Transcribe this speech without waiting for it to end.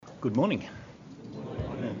Good morning.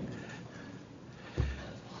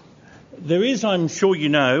 There is, I'm sure you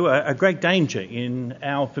know, a great danger in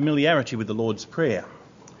our familiarity with the Lord's Prayer.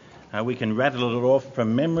 We can rattle it off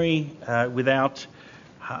from memory without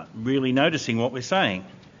really noticing what we're saying.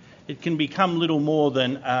 It can become little more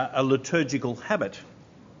than a liturgical habit.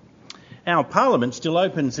 Our Parliament still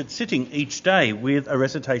opens its sitting each day with a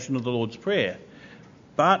recitation of the Lord's Prayer,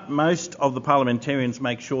 but most of the parliamentarians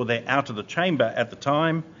make sure they're out of the chamber at the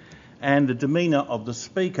time, and the demeanour of the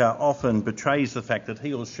speaker often betrays the fact that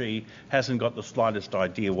he or she hasn't got the slightest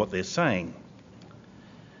idea what they're saying.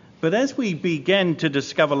 But as we began to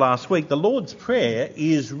discover last week, the Lord's Prayer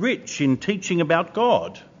is rich in teaching about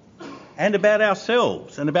God and about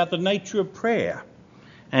ourselves and about the nature of prayer,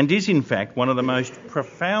 and is in fact one of the most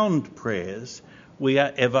profound prayers we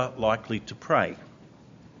are ever likely to pray.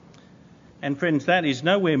 And friends, that is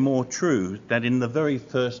nowhere more true than in the very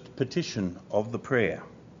first petition of the prayer.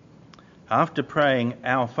 After praying,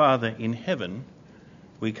 Our Father in heaven,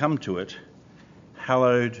 we come to it,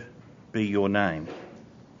 hallowed be your name.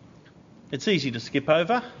 It's easy to skip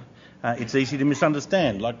over. It's easy to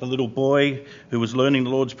misunderstand, like the little boy who was learning the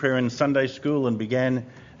Lord's Prayer in Sunday school and began,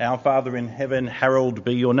 Our Father in heaven, hallowed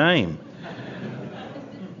be your name.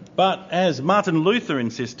 But as Martin Luther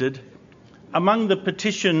insisted, among the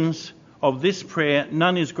petitions of this prayer,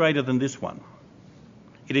 none is greater than this one.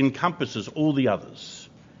 It encompasses all the others.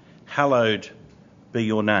 Hallowed be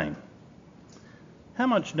your name. How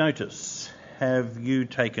much notice have you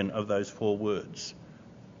taken of those four words?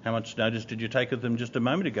 How much notice did you take of them just a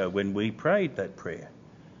moment ago when we prayed that prayer?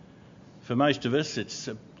 For most of us, it's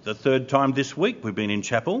the third time this week we've been in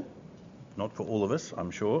chapel. Not for all of us,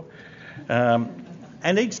 I'm sure.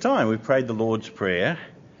 And each time we prayed the Lord's Prayer,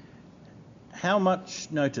 how much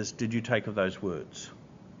notice did you take of those words?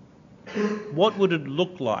 What would it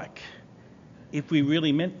look like if we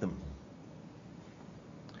really meant them?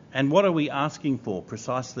 And what are we asking for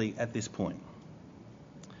precisely at this point?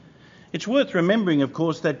 It's worth remembering, of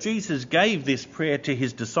course, that Jesus gave this prayer to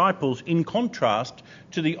his disciples in contrast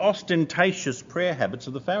to the ostentatious prayer habits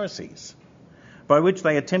of the Pharisees, by which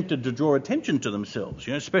they attempted to draw attention to themselves,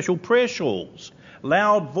 special prayer shawls,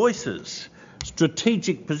 loud voices,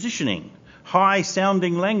 strategic positioning,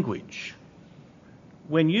 high-sounding language.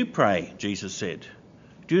 When you pray, Jesus said,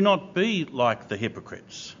 do not be like the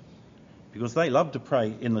hypocrites, because they love to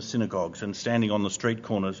pray in the synagogues and standing on the street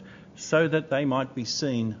corners so that they might be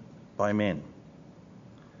seen by men.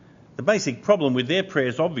 The basic problem with their prayer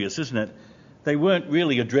is obvious, isn't it? They weren't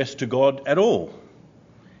really addressed to God at all.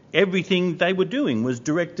 Everything they were doing was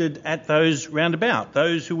directed at those round about,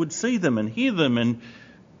 those who would see them and hear them and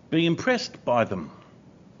be impressed by them.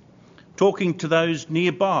 Talking to those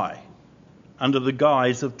nearby under the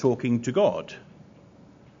guise of talking to God.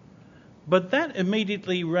 But that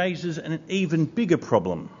immediately raises an even bigger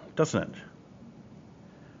problem, doesn't it?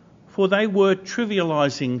 For they were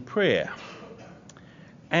trivialising prayer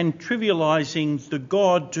and trivialising the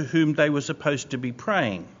God to whom they were supposed to be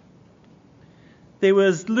praying. There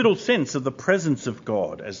was little sense of the presence of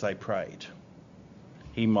God as they prayed.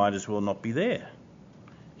 He might as well not be there.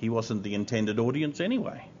 He wasn't the intended audience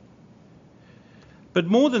anyway. But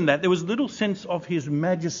more than that, there was little sense of his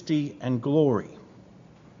majesty and glory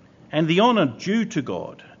and the honour due to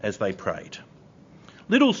God as they prayed.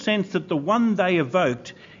 Little sense that the one they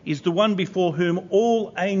evoked is the one before whom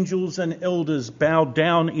all angels and elders bow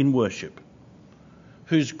down in worship,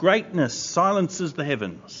 whose greatness silences the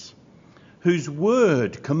heavens, whose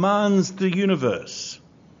word commands the universe,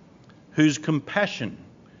 whose compassion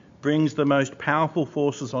brings the most powerful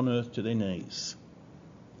forces on earth to their knees.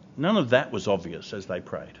 None of that was obvious as they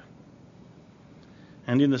prayed.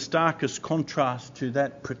 And in the starkest contrast to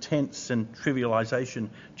that pretense and trivialisation,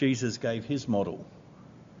 Jesus gave his model.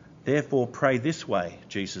 Therefore pray this way,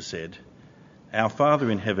 Jesus said, Our Father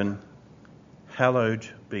in heaven, hallowed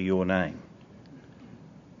be your name.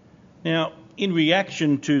 Now, in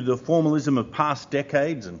reaction to the formalism of past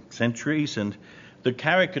decades and centuries and the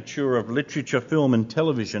caricature of literature, film and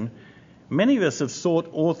television, many of us have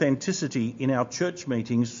sought authenticity in our church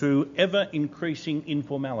meetings through ever-increasing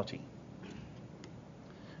informality.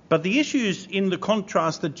 But the issues in the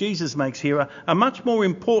contrast that Jesus makes here are much more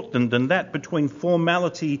important than that between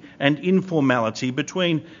formality and informality,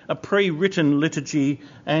 between a pre-written liturgy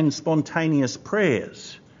and spontaneous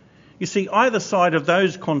prayers. You see, either side of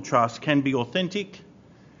those contrasts can be authentic,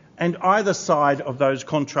 and either side of those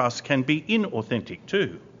contrasts can be inauthentic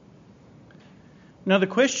too. Now, the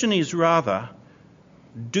question is rather,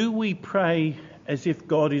 do we pray as if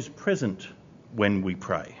God is present when we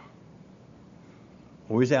pray?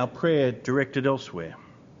 Or is our prayer directed elsewhere?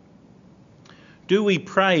 Do we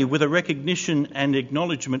pray with a recognition and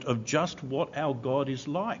acknowledgement of just what our God is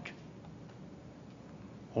like?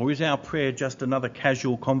 Or is our prayer just another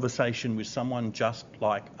casual conversation with someone just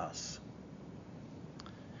like us?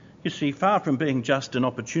 You see, far from being just an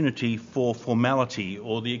opportunity for formality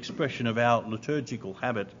or the expression of our liturgical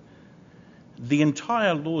habit, the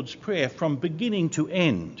entire Lord's Prayer from beginning to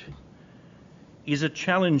end is a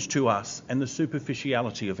challenge to us and the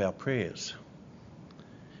superficiality of our prayers.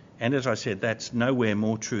 And as I said, that's nowhere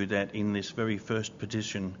more true than in this very first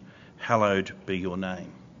petition, hallowed be your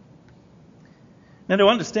name. Now, to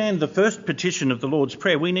understand the first petition of the Lord's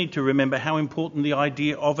Prayer, we need to remember how important the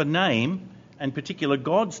idea of a name, and particular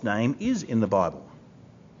God's name, is in the Bible.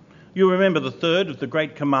 You remember the third of the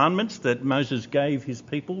great commandments that Moses gave his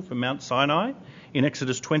people from Mount Sinai in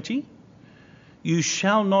Exodus 20. You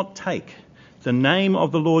shall not take the name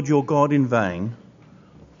of the Lord your God in vain,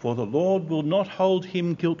 for the Lord will not hold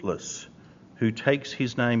him guiltless who takes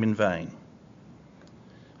his name in vain.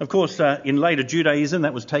 Of course, in later Judaism,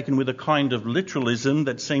 that was taken with a kind of literalism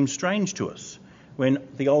that seems strange to us. When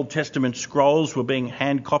the Old Testament scrolls were being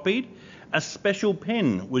hand-copied, a special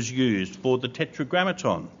pen was used for the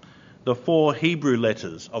Tetragrammaton, the 4 Hebrew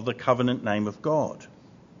letters of the covenant name of God.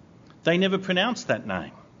 They never pronounced that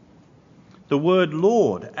name. The word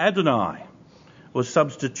Lord, Adonai, was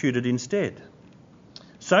substituted instead.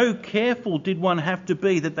 So careful did one have to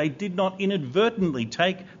be that they did not inadvertently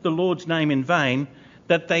take the Lord's name in vain,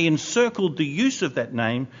 that they encircled the use of that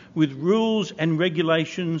name with rules and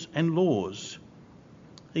regulations and laws,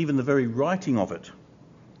 even the very writing of it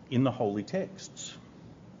in the holy texts.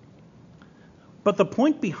 But the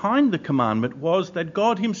point behind the commandment was that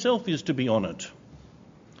God himself is to be honoured.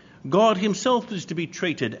 God himself is to be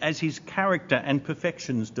treated as his character and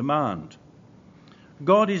perfections demand.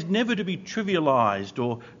 God is never to be trivialised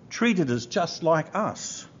or treated as just like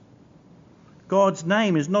us. God's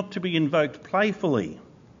name is not to be invoked playfully,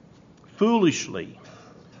 foolishly,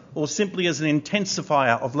 or simply as an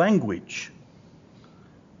intensifier of language.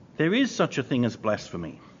 There is such a thing as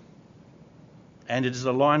blasphemy, and it is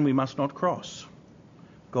a line we must not cross.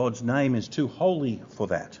 God's name is too holy for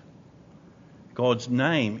that. God's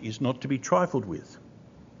name is not to be trifled with,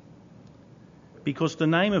 because the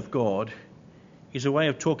name of God is a way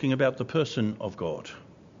of talking about the person of God,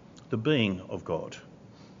 the being of God.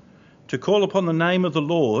 To call upon the name of the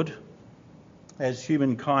Lord, as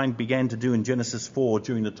humankind began to do in Genesis 4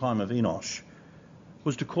 during the time of Enosh,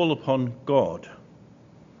 was to call upon God.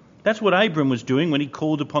 That's what Abram was doing when he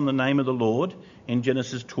called upon the name of the Lord in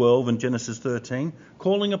Genesis 12 and Genesis 13,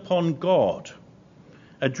 calling upon God,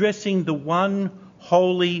 addressing the one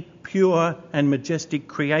holy, pure and majestic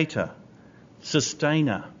Creator,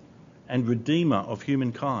 Sustainer and Redeemer of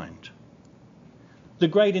humankind. The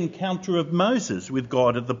great encounter of Moses with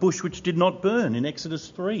God at the bush which did not burn in Exodus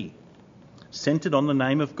 3, centred on the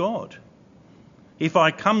name of God. If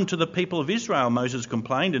I come to the people of Israel, Moses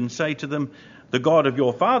complained, and say to them, the God of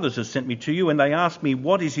your fathers has sent me to you, and they ask me,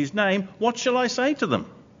 what is his name? What shall I say to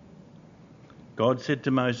them? God said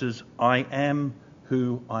to Moses, I am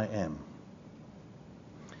who I am.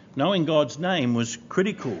 Knowing God's name was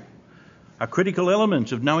critical, a critical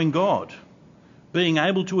element of knowing God, being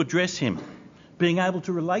able to address him, being able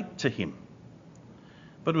to relate to him.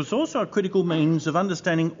 But it was also a critical means of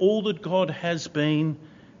understanding all that God has been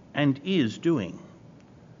and is doing.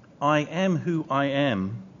 I am who I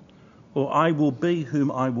am, or I will be whom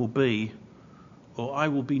I will be, or I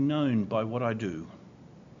will be known by what I do.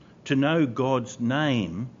 To know God's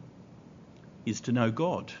name is to know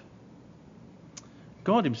God.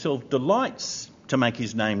 God himself delights to make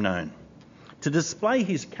his name known, to display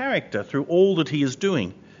his character through all that he is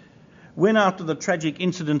doing. When, after the tragic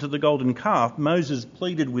incident of the golden calf, Moses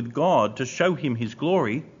pleaded with God to show him his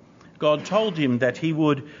glory, God told him that he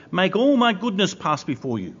would make all my goodness pass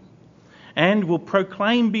before you and will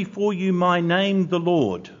proclaim before you my name, the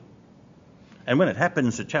Lord. And when it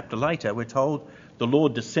happens a chapter later, we're told the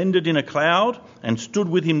Lord descended in a cloud and stood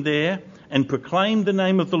with him there and proclaimed the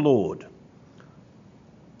name of the Lord.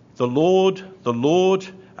 The Lord,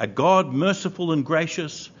 a God merciful and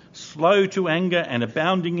gracious, slow to anger and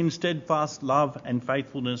abounding in steadfast love and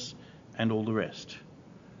faithfulness, and all the rest.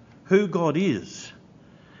 Who God is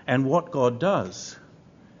and what God does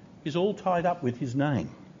is all tied up with his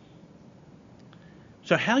name.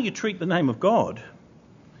 So how you treat the name of God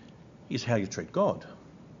is how you treat God.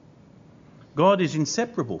 God is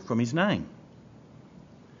inseparable from his name.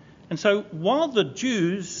 And so while the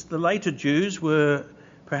Jews, the later Jews, were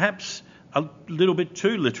perhaps a little bit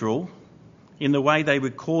too literal in the way they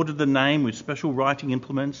recorded the name with special writing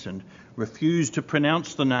implements and refused to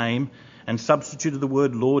pronounce the name and substituted the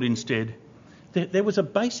word Lord instead, there was a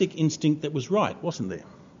basic instinct that was right, wasn't there?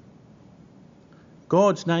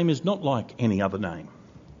 God's name is not like any other name.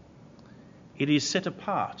 It is set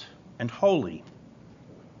apart and holy.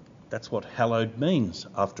 That's what hallowed means,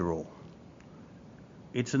 after all.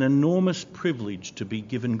 It's an enormous privilege to be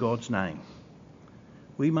given God's name.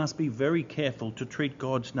 We must be very careful to treat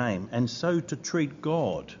God's name, and so to treat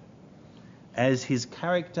God as his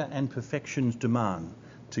character and perfections demand,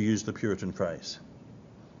 to use the Puritan phrase.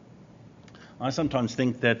 I sometimes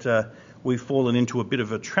think that we've fallen into a bit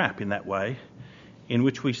of a trap in that way, in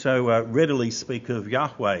which we so readily speak of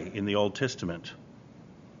Yahweh in the Old Testament.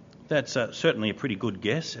 That's certainly a pretty good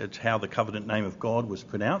guess at how the covenant name of God was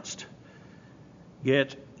pronounced.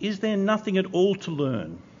 Yet, is there nothing at all to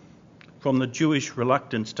learn from the Jewish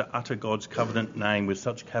reluctance to utter God's covenant name with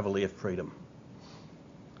such cavalier freedom?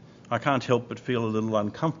 I can't help but feel a little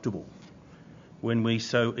uncomfortable when we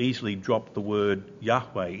so easily drop the word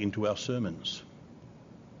Yahweh into our sermons.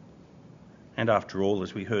 And after all,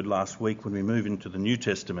 as we heard last week when we move into the New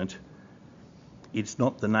Testament, it's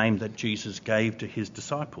not the name that Jesus gave to his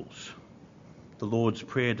disciples. The Lord's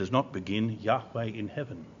Prayer does not begin, Yahweh in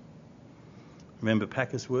heaven. Remember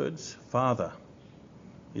Packer's words? Father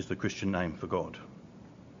is the Christian name for God.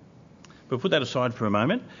 But put that aside for a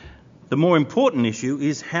moment. The more important issue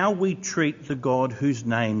is how we treat the God whose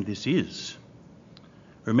name this is,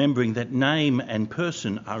 remembering that name and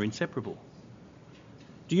person are inseparable.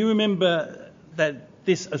 Do you remember that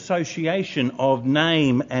this association of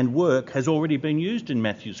name and work has already been used in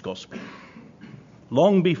Matthew's Gospel,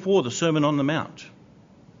 long before the Sermon on the Mount?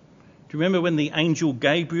 Do you remember when the angel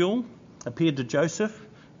Gabriel appeared to Joseph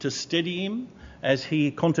to steady him as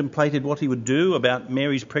he contemplated what he would do about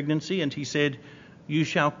Mary's pregnancy, and he said, "You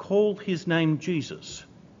shall call his name Jesus,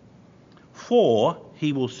 for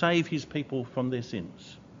he will save his people from their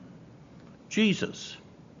sins." Jesus,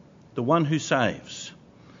 the one who saves,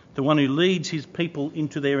 the one who leads his people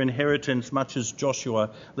into their inheritance, much as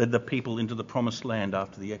Joshua led the people into the promised land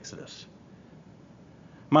after the Exodus.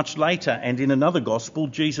 Much later, and in another gospel,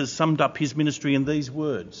 Jesus summed up his ministry in these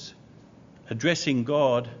words, addressing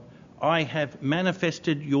God, "I have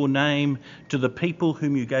manifested your name to the people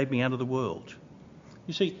whom you gave me out of the world."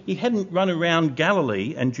 You see, he hadn't run around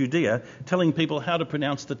Galilee and Judea telling people how to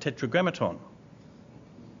pronounce the Tetragrammaton.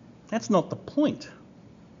 That's not the point.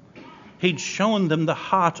 He'd shown them the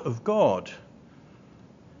heart of God.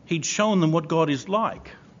 He'd shown them what God is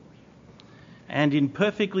like. And in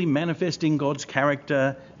perfectly manifesting God's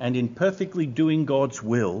character and in perfectly doing God's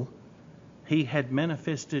will, he had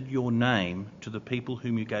manifested your name to the people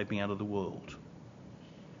whom you gave me out of the world.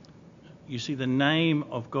 You see, the name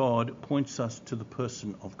of God points us to the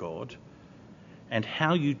person of God, and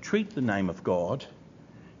how you treat the name of God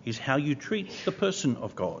is how you treat the person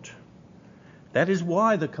of God. That is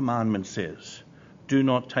why the commandment says, "Do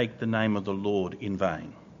not take the name of the Lord in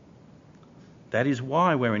vain." That is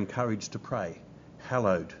why we're encouraged to pray,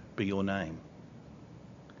 "Hallowed be your name."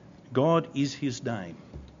 God is his name.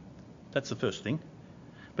 That's the first thing.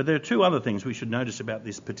 But there are two other things we should notice about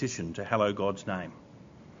this petition to hallow God's name.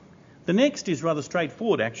 The next is rather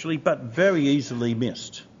straightforward, actually, but very easily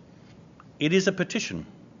missed. It is a petition.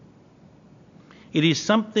 It is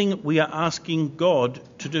something we are asking God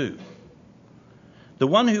to do. The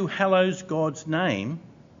one who hallows God's name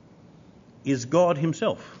is God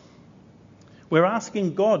himself. We're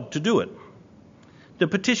asking God to do it. The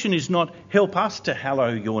petition is not, "Help us to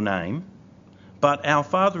hallow your name," but "Our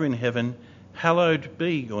Father in heaven, hallowed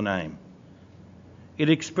be your name." It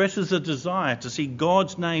expresses a desire to see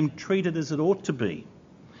God's name treated as it ought to be,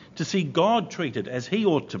 to see God treated as he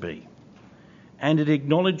ought to be. And it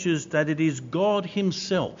acknowledges that it is God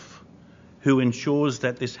himself who ensures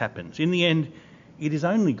that this happens. In the end, it is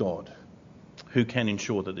only God who can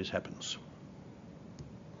ensure that this happens.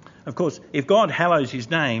 Of course, if God hallows his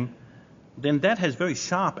name, then that has very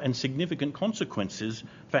sharp and significant consequences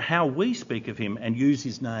for how we speak of him and use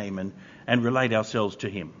his name and relate ourselves to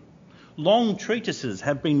him. Long treatises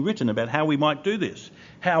have been written about how we might do this,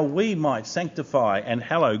 how we might sanctify and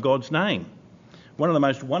hallow God's name. One of the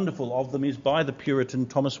most wonderful of them is by the Puritan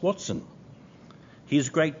Thomas Watson. His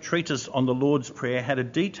great treatise on the Lord's Prayer had a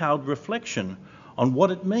detailed reflection on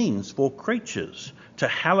what it means for creatures to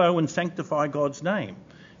hallow and sanctify God's name.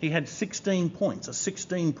 He had 16 points, a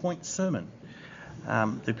 16-point sermon.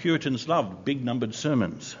 The Puritans loved big numbered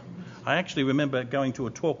sermons. I actually remember going to a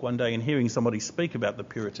talk one day and hearing somebody speak about the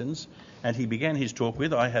Puritans, and he began his talk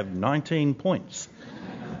with, "I have 19 points."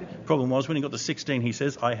 Problem was, when he got to 16, he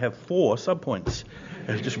says, "I have 4 subpoints."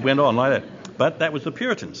 It just went on like that. But that was the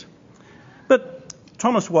Puritans. But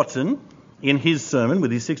Thomas Watson, in his sermon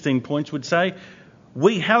with his 16 points, would say,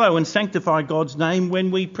 We hallow and sanctify God's name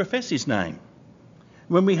when we profess his name,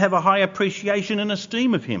 when we have a high appreciation and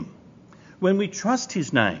esteem of him, when we trust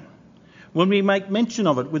his name, when we make mention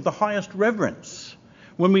of it with the highest reverence,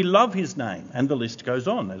 when we love his name, and the list goes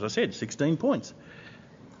on. As I said, 16 points.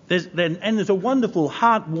 There's a wonderful,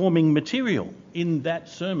 heartwarming material in that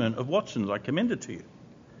sermon of Watson's. I commend it to you.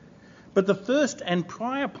 But the first and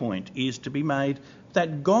prior point is to be made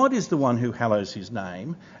that God is the one who hallows his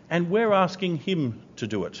name, and we're asking him to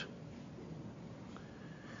do it.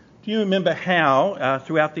 Do you remember how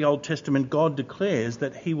throughout the Old Testament God declares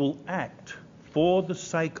that he will act for the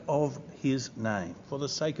sake of his name, for the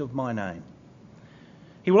sake of my name?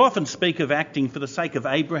 He will often speak of acting for the sake of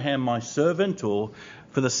Abraham, my servant, or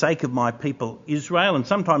for the sake of my people Israel, and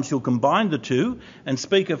sometimes he'll combine the two and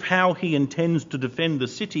speak of how he intends to defend the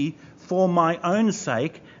city for my own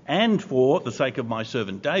sake and for the sake of my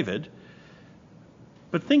servant David.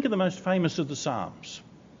 But think of the most famous of the Psalms,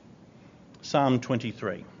 Psalm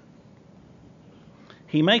 23.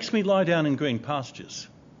 He makes me lie down in green pastures.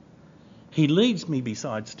 He leads me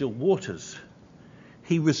beside still waters.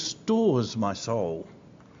 He restores my soul.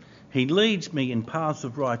 He leads me in paths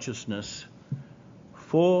of righteousness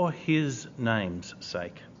for his name's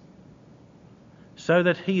sake, so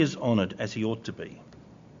that he is honoured as he ought to be,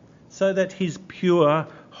 so that his pure,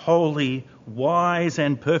 holy, wise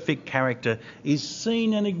and perfect character is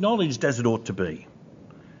seen and acknowledged as it ought to be,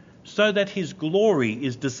 so that his glory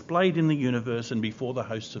is displayed in the universe and before the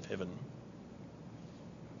hosts of heaven.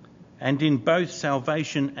 And in both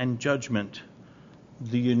salvation and judgment,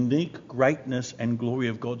 the unique greatness and glory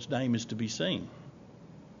of God's name is to be seen.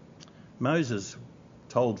 Moses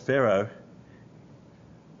told Pharaoh,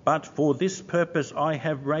 "But for this purpose I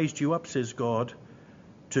have raised you up, says God,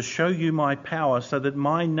 to show you my power so that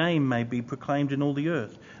my name may be proclaimed in all the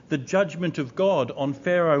earth." The judgment of God on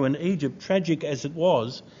Pharaoh and Egypt, tragic as it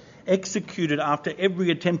was, executed after every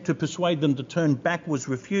attempt to persuade them to turn back was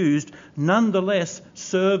refused, nonetheless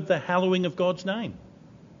served the hallowing of God's name.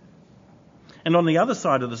 And on the other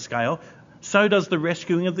side of the scale, so does the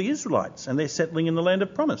rescuing of the Israelites and their settling in the land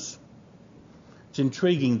of promise. It's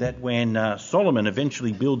intriguing that when Solomon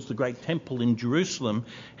eventually builds the great temple in Jerusalem,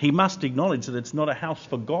 he must acknowledge that it's not a house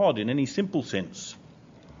for God in any simple sense.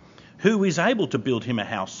 Who is able to build him a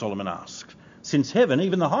house, Solomon asks, since heaven,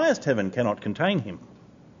 even the highest heaven, cannot contain him?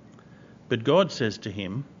 But God says to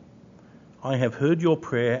him, "I have heard your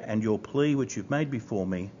prayer and your plea which you've made before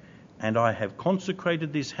me, and I have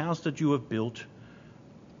consecrated this house that you have built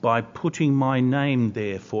by putting my name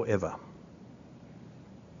there forever."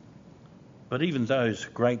 But even those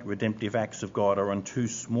great redemptive acts of God are on too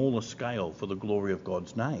small a scale for the glory of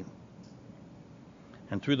God's name.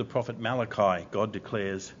 And through the prophet Malachi, God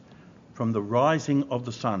declares, "From the rising of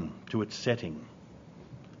the sun to its setting,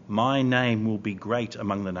 my name will be great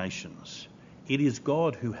among the nations." It is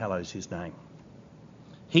God who hallows his name.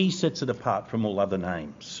 He sets it apart from all other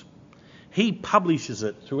names. He publishes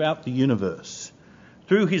it throughout the universe.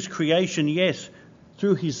 Through his creation, yes.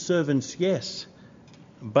 Through his servants, yes.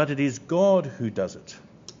 But it is God who does it.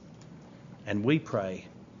 And we pray,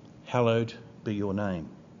 "Hallowed be your name."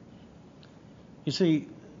 You see,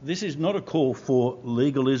 this is not a call for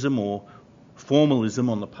legalism or formalism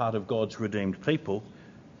on the part of God's redeemed people.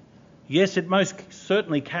 Yes, it most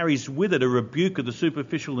certainly carries with it a rebuke of the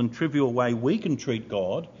superficial and trivial way we can treat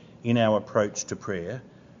God in our approach to prayer.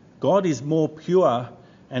 God is more pure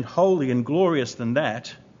and holy and glorious than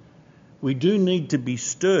that. We do need to be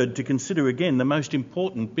stirred to consider again the most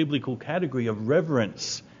important biblical category of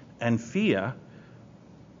reverence and fear.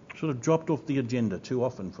 Sort of dropped off the agenda too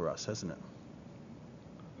often for us, hasn't it?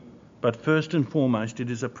 But first and foremost,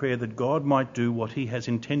 it is a prayer that God might do what he has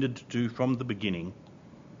intended to do from the beginning,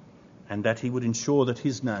 and that he would ensure that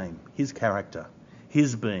his name, his character,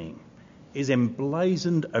 his being is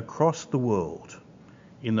emblazoned across the world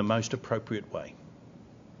in the most appropriate way.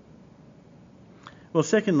 Well,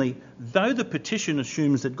 secondly, though the petition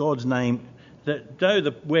assumes that God's name,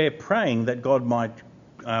 we're praying that God might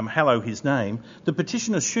hallow his name, the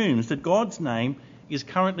petition assumes that God's name is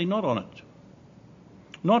currently not on it,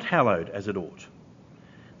 not hallowed as it ought.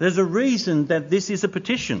 There's a reason that this is a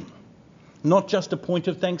petition, not just a point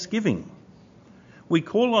of thanksgiving. We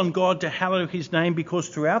call on God to hallow his name because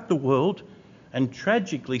throughout the world, and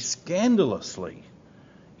tragically, scandalously,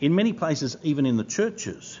 in many places, even in the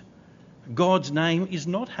churches, God's name is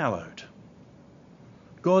not hallowed.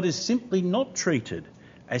 God is simply not treated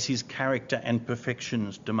as his character and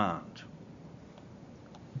perfections demand.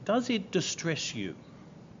 Does it distress you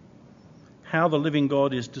how the living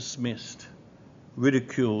God is dismissed,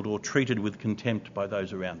 ridiculed, or treated with contempt by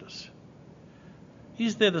those around us?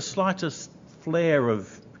 Is there the slightest flare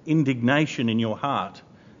of indignation in your heart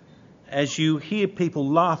as you hear people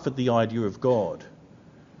laugh at the idea of God,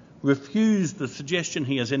 refuse the suggestion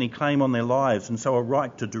he has any claim on their lives and so a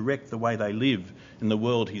right to direct the way they live in the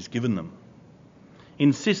world he's given them,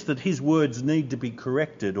 insist that his words need to be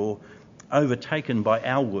corrected or overtaken by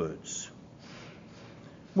our words.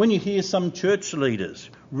 When you hear some church leaders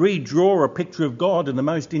redraw a picture of God in the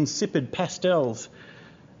most insipid pastels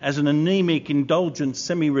as an anemic, indulgent,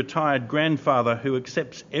 semi-retired grandfather who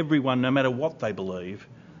accepts everyone no matter what they believe,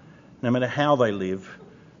 no matter how they live,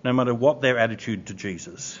 no matter what their attitude to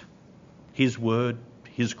Jesus, his word,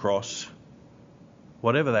 his cross,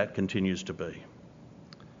 whatever that continues to be.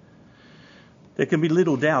 There can be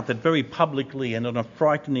little doubt that very publicly and on a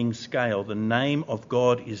frightening scale, the name of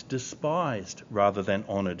God is despised rather than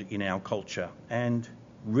honoured in our culture and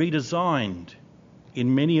redesigned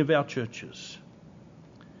in many of our churches.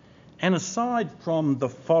 And aside from the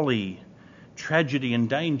folly, tragedy and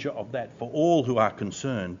danger of that for all who are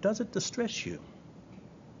concerned, does it distress you?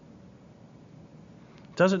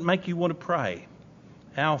 Does it make you want to pray,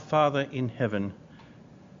 "Our Father in heaven,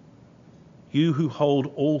 you who hold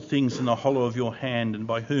all things in the hollow of your hand and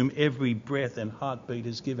by whom every breath and heartbeat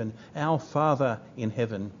is given, our Father in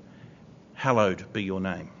heaven, hallowed be your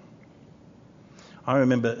name." I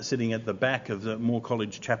remember sitting at the back of the Moore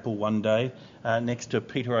College Chapel one day next to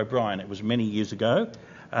Peter O'Brien. It was many years ago.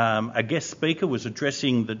 A guest speaker was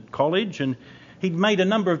addressing the college and he'd made a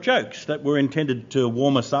number of jokes that were intended to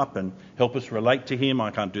warm us up and help us relate to him.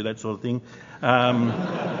 I can't do that sort of thing.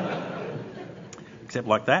 Except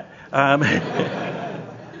like that.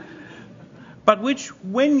 But which,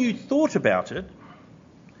 when you thought about it,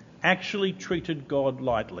 actually treated God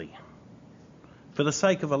lightly. For the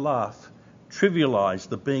sake of a laugh, trivialised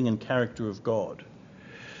the being and character of God.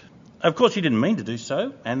 Of course, he didn't mean to do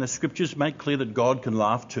so, and the scriptures make clear that God can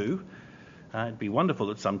laugh too. It'd be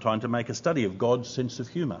wonderful at some time to make a study of God's sense of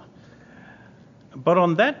humour. But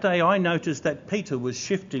on that day, I noticed that Peter was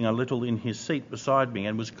shifting a little in his seat beside me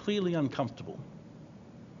and was clearly uncomfortable.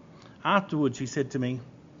 Afterwards, he said to me,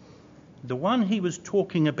 "The one he was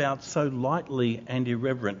talking about so lightly and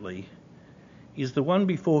irreverently is the one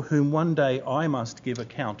before whom one day I must give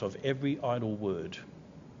account of every idle word."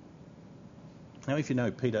 Now, if you know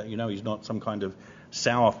Peter, you know he's not some kind of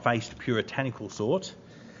sour-faced puritanical sort.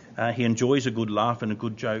 He enjoys a good laugh and a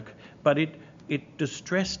good joke, but it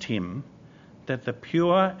distressed him that the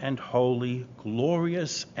pure and holy,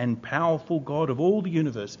 glorious and powerful God of all the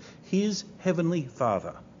universe, his heavenly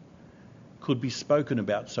Father, could be spoken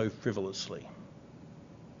about so frivolously.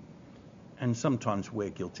 And sometimes we're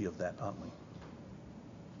guilty of that, aren't we?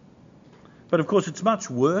 But of course, it's much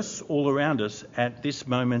worse all around us at this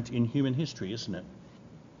moment in human history, isn't it?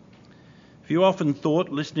 Have you often thought,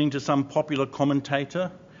 listening to some popular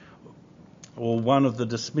commentator or one of the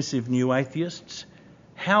dismissive new atheists,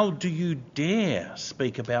 how do you dare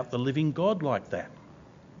speak about the living God like that?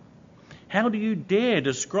 How do you dare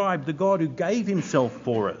describe the God who gave himself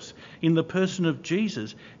for us in the person of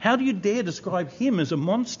Jesus? How do you dare describe him as a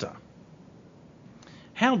monster?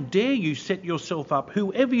 How dare you set yourself up,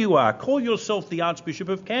 whoever you are, call yourself the Archbishop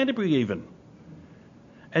of Canterbury even,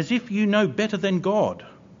 as if you know better than God,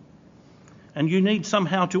 and you need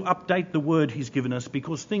somehow to update the word he's given us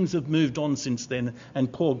because things have moved on since then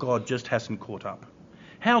and poor God just hasn't caught up.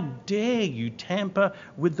 How dare you tamper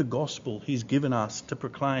with the gospel he's given us to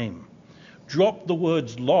proclaim? Drop the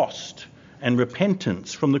words lost and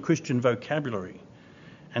repentance from the Christian vocabulary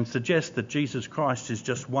and suggest that Jesus Christ is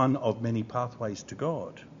just one of many pathways to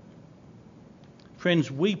God.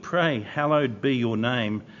 Friends, we pray, "Hallowed be your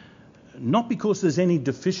name," not because there's any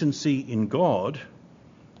deficiency in God.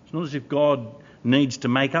 It's not as if God needs to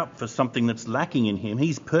make up for something that's lacking in him.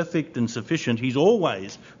 He's perfect and sufficient. He's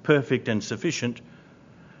always perfect and sufficient.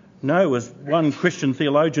 No, as one Christian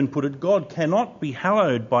theologian put it, God cannot be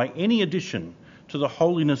hallowed by any addition to the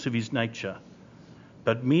holiness of his nature,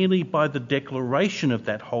 but merely by the declaration of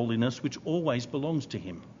that holiness which always belongs to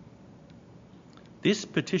him. This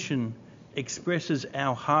petition expresses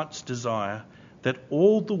our heart's desire that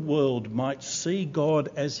all the world might see God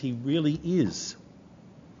as he really is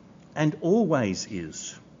and always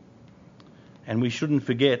is. And we shouldn't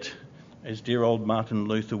forget, as dear old Martin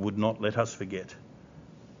Luther would not let us forget,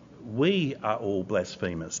 we are all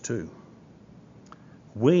blasphemers too.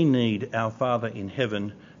 We need our Father in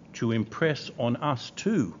heaven to impress on us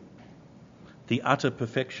too the utter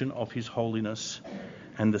perfection of his holiness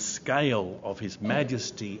and the scale of his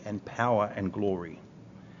majesty and power and glory,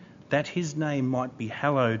 that his name might be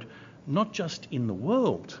hallowed not just in the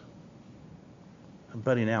world,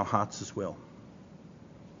 but in our hearts as well.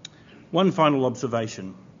 One final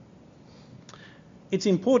observation. it's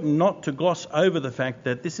important not to gloss over the fact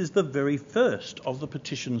that this is the very first of the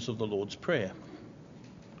petitions of the Lord's Prayer.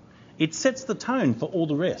 It sets the tone for all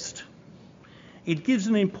the rest. It gives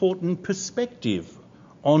an important perspective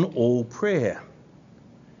on all prayer.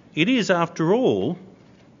 It is, after all,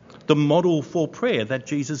 the model for prayer that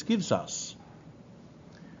Jesus gives us.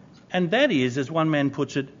 And that is, as one man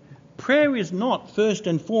puts it, prayer is not first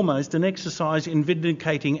and foremost an exercise in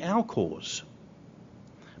vindicating our cause,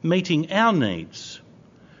 meeting our needs,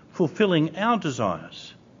 fulfilling our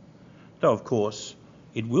desires. Though, of course,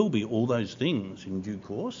 it will be all those things in due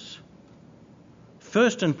course.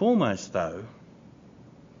 First and foremost, though,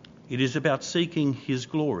 it is about seeking his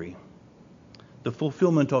glory, the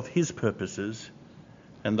fulfilment of his purposes,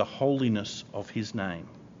 and the holiness of his name.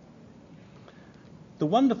 The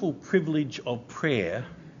wonderful privilege of prayer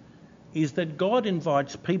is that God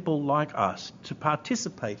invites people like us to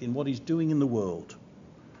participate in what he's doing in the world,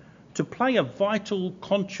 to play a vital,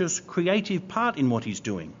 conscious, creative part in what he's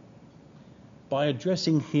doing by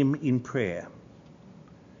addressing him in prayer.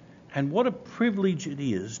 And what a privilege it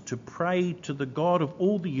is to pray to the God of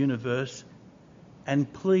all the universe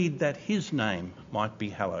and plead that his name might be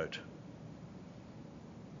hallowed.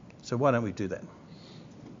 So why don't we do that?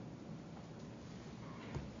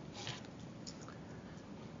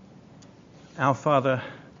 Our Father,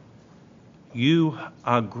 you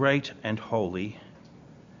are great and holy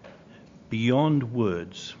beyond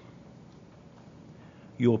words.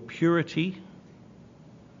 Your purity,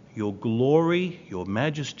 your glory, your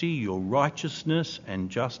majesty, your righteousness and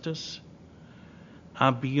justice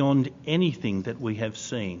are beyond anything that we have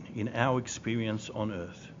seen in our experience on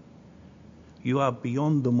earth. You are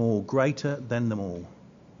beyond them all, greater than them all.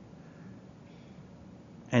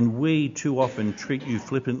 And we too often treat you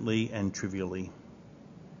flippantly and trivially.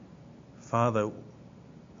 Father,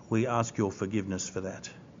 we ask your forgiveness for that.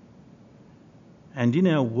 And in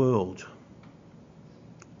our world,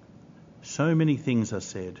 so many things are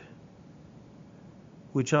said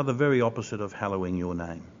which are the very opposite of hallowing your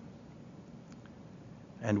name.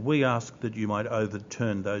 And we ask that you might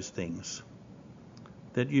overturn those things,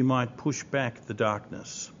 that you might push back the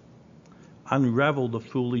darkness, unravel the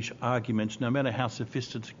foolish arguments, no matter how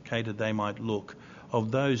sophisticated they might look,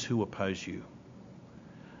 of those who oppose you.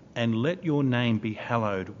 And let your name be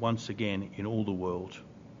hallowed once again in all the world.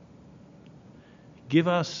 Give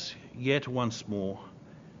us yet once more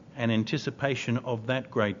an anticipation of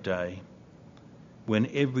that great day when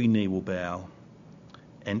every knee will bow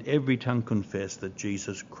and every tongue confess that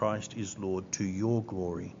Jesus Christ is Lord, to your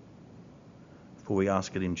glory. For we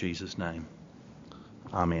ask it in Jesus' name.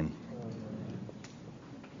 Amen.